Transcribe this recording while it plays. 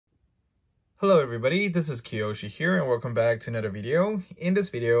Hello everybody, this is Kiyoshi here and welcome back to another video. In this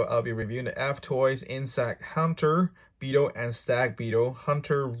video, I'll be reviewing the F Toys Insect Hunter Beetle and Stag Beetle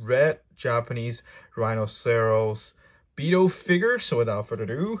Hunter Red Japanese Rhinoceros Beetle figures. So without further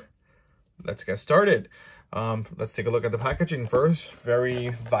ado, let's get started. Let's take a look at the packaging first. Very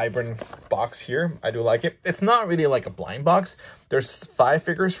vibrant box here. I do like it. It's not really like a blind box. There's 5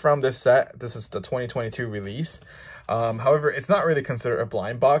 figures from this set. This is the 2022 release. However, it's not really considered a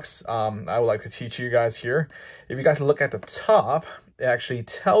blind box. I would like to teach you guys here. If you guys look at the top, it actually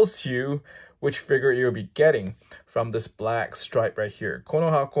tells you which figure you'll be getting from this black stripe right here. こ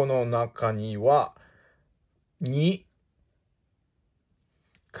の箱の中にはに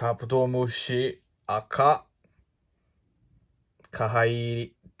カブトムシ赤が入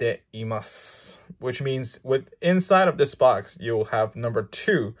っています. Which means inside of this box, you'll have number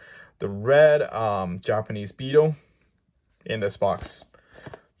 2, the red Japanese beetle in this box.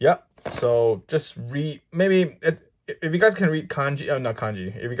 Yep. So just read, maybe if you guys can read kanji, not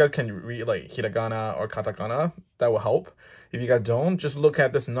kanji, if you guys can read like hiragana or katakana, that will help. If you guys don't, just look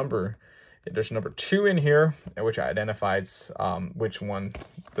at this number. There's number 2 in here, which identifies which one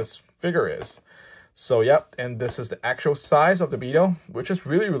this figure is. So yep, and this is the actual size of the beetle, which is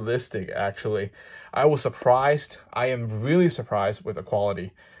really realistic actually. I was surprised. I am really surprised with the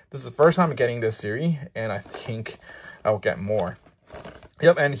quality. This is the first time I'm getting this series, and I think I'll get more.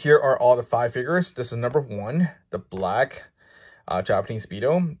 Yep, and here are all the 5 figures. This is number 1, the black Japanese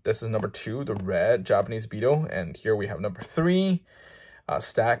beetle. This is number 2, the red Japanese beetle. And here we have number 3,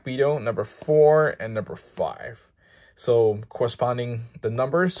 stag beetle, number 4, and number 5. So corresponding the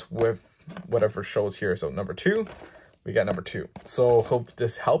numbers with whatever shows here. So number 2, we got number 2. So hope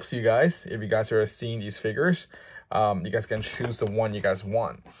this helps you guys. If you guys are seeing these figures, you guys can choose the one you guys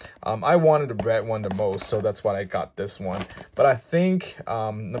want. I wanted the red one the most, so that's why I got this one. But I think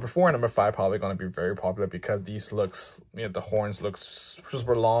number 4 and number 5 probably going to be very popular because these looks, the horns look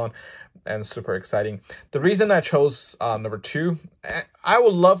super long and super exciting. The reason I chose number 2, I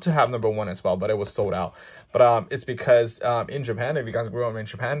would love to have number 1 as well, but it was sold out. But it's because in Japan, if you guys grew up in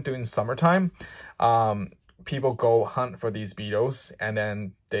Japan during summertime, people go hunt for these beetles and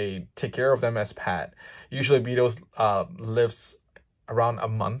then they take care of them as pet. Usually beetles lives around a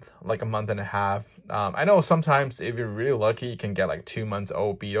month, like a month and a half. I know sometimes if you're really lucky, you can get like 2 months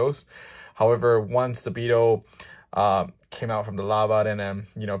old beetles. However, once the beetle came out from the lava and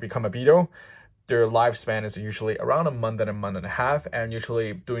then, become a beetle, their lifespan is usually around a month and a half. And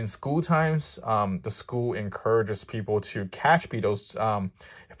usually during school times, the school encourages people to catch beetles from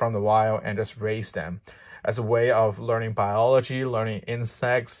the wild and just raise them as a way of learning biology, learning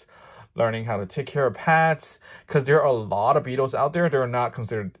insects, learning how to take care of pets, because there are a lot of beetles out there. They're not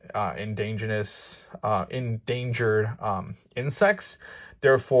considered endangered insects.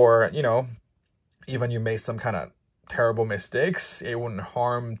 Therefore, even you make some kind of terrible mistakes, it wouldn't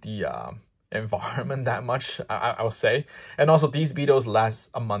harm the environment that much, I would say. And also these beetles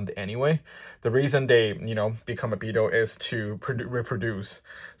last a month anyway. The reason they become a beetle is to reproduce.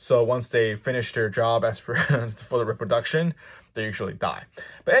 So once they finish their job as for the reproduction, they usually die.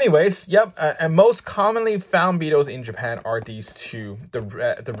 But anyways, yep, and most commonly found beetles in Japan are these 2, the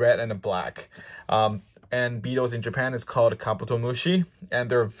red and the black. And beetles in Japan is called Kabutomushi, and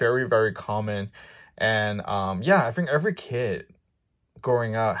they're very, very common. And yeah, I think every kid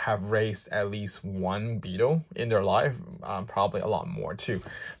growing up have raised at least 1 beetle in their life, probably a lot more too.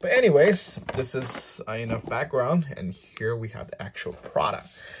 But anyways, this is enough background, and here we have the actual product.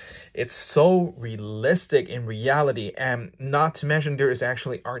 It's so realistic in reality, and not to mention there is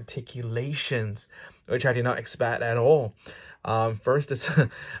actually articulations, which I did not expect at all. First is,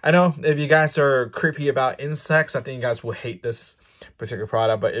 I know if you guys are creepy about insects, I think you guys will hate this particular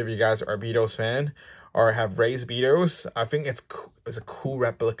product, but if you guys are a Beetles fan, or have raised beetles, I think it's a cool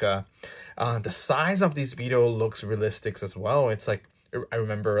replica. The size of these beetle looks realistic as well. It's like, I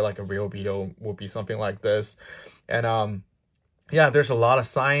remember like a real beetle would be something like this. And yeah, there's a lot of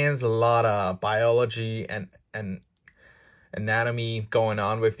science, a lot of biology and anatomy going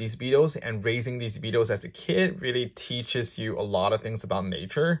on with these beetles. And raising these beetles as a kid really teaches you a lot of things about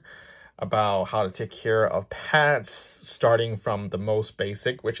nature, about how to take care of pets, starting from the most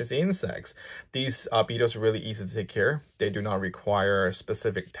basic, which is insects. These beetles are really easy to take care. They do not require a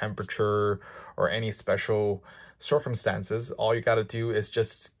specific temperature or any special circumstances. All you got to do is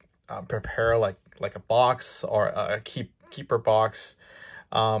just prepare like a box or a keeper box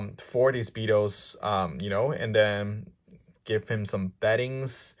for these beetles, and then give him some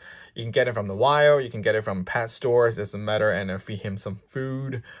beddings. You can get it from the wild, you can get it from pet stores, doesn't matter, and then feed him some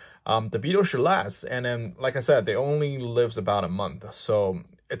food. The beetle should last, and then like I said, they only lives about a month, so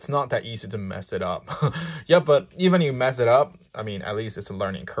it's not that easy to mess it up. Yeah, but even you mess it up, I mean, at least it's a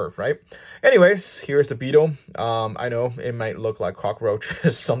learning curve, right? Anyways, here's the beetle. I know it might look like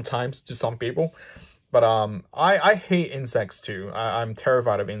cockroaches sometimes to some people, but I hate insects too. I'm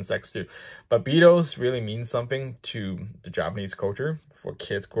terrified of insects too. But beetles really mean something to the Japanese culture for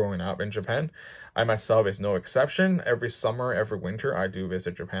kids growing up in Japan. I myself is no exception. Every summer, every winter, I do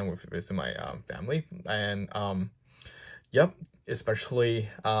visit Japan visit my family. And yep, especially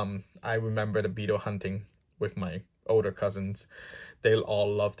I remember the beetle hunting with my older cousins. They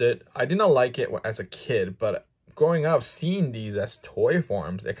all loved it. I did not like it as a kid, but growing up, seeing these as toy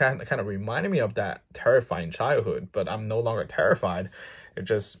forms, it kind of reminded me of that terrifying childhood. But I'm no longer terrified.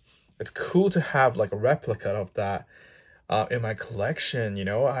 It's cool to have like a replica of that in my collection. You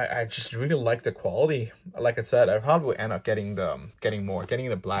know, I just really like the quality. Like I said, I probably end up getting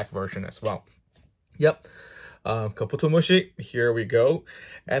the black version as well. Yep. Kabutomushi, here we go.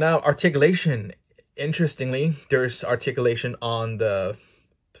 And now articulation. Interestingly, there's articulation on the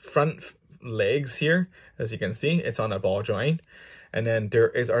front legs here. As you can see, it's on a ball joint. And then there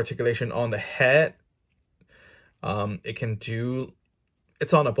is articulation on the head.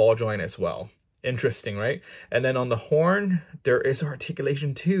 It's on a ball joint as well. Interesting, right? And then on the horn, there is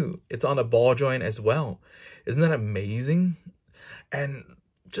articulation too. It's on a ball joint as well. Isn't that amazing? And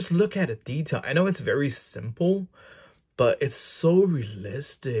just look at the detail. I know it's very simple, but it's so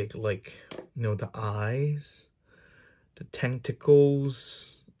realistic. Like, you know, the eyes, the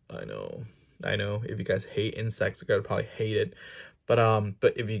tentacles. I know. If you guys hate insects, you're gonna probably hate it. But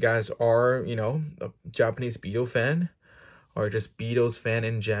if you guys are, you know, a Japanese beetle fan, or just beetles fan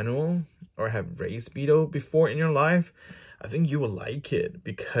in general, or have raised beetle before in your life, I think you will like it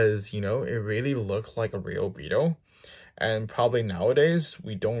because, you know, it really looks like a real beetle. And probably nowadays,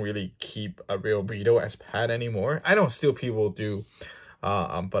 we don't really keep a real beetle as pet anymore. I know still people do,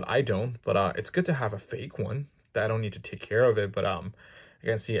 but I don't. But it's good to have a fake one that I don't need to take care of it. But I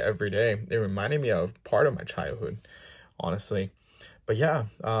can see it every day. It reminded me of part of my childhood, honestly. But yeah,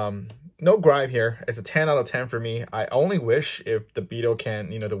 no gripe here. It's a 10 out of 10 for me. I only wish if the beetle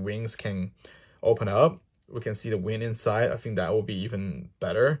can, you know, the wings can open up. We can see the wing inside. I think that will be even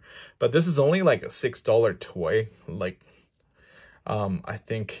better. But this is only like a $6 toy. Like, I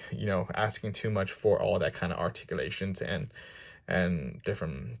think, you know, asking too much for all that kind of articulations and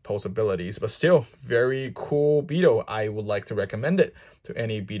different possibilities. But still, very cool beetle. I would like to recommend it to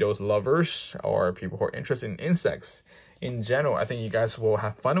any beetles lovers or people who are interested in insects in general. I think you guys will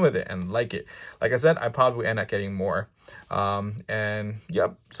have fun with it and like it. Like I said, I probably end up getting more. And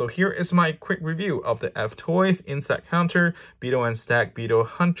yep, so here is my quick review of the F Toys Insect Hunter Beetle and Stag Beetle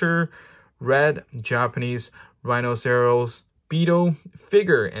Hunter Red Japanese Rhinoceros Beetle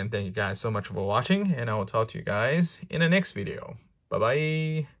figure. And thank you guys so much for watching, and I will talk to you guys in the next video. Bye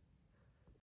bye.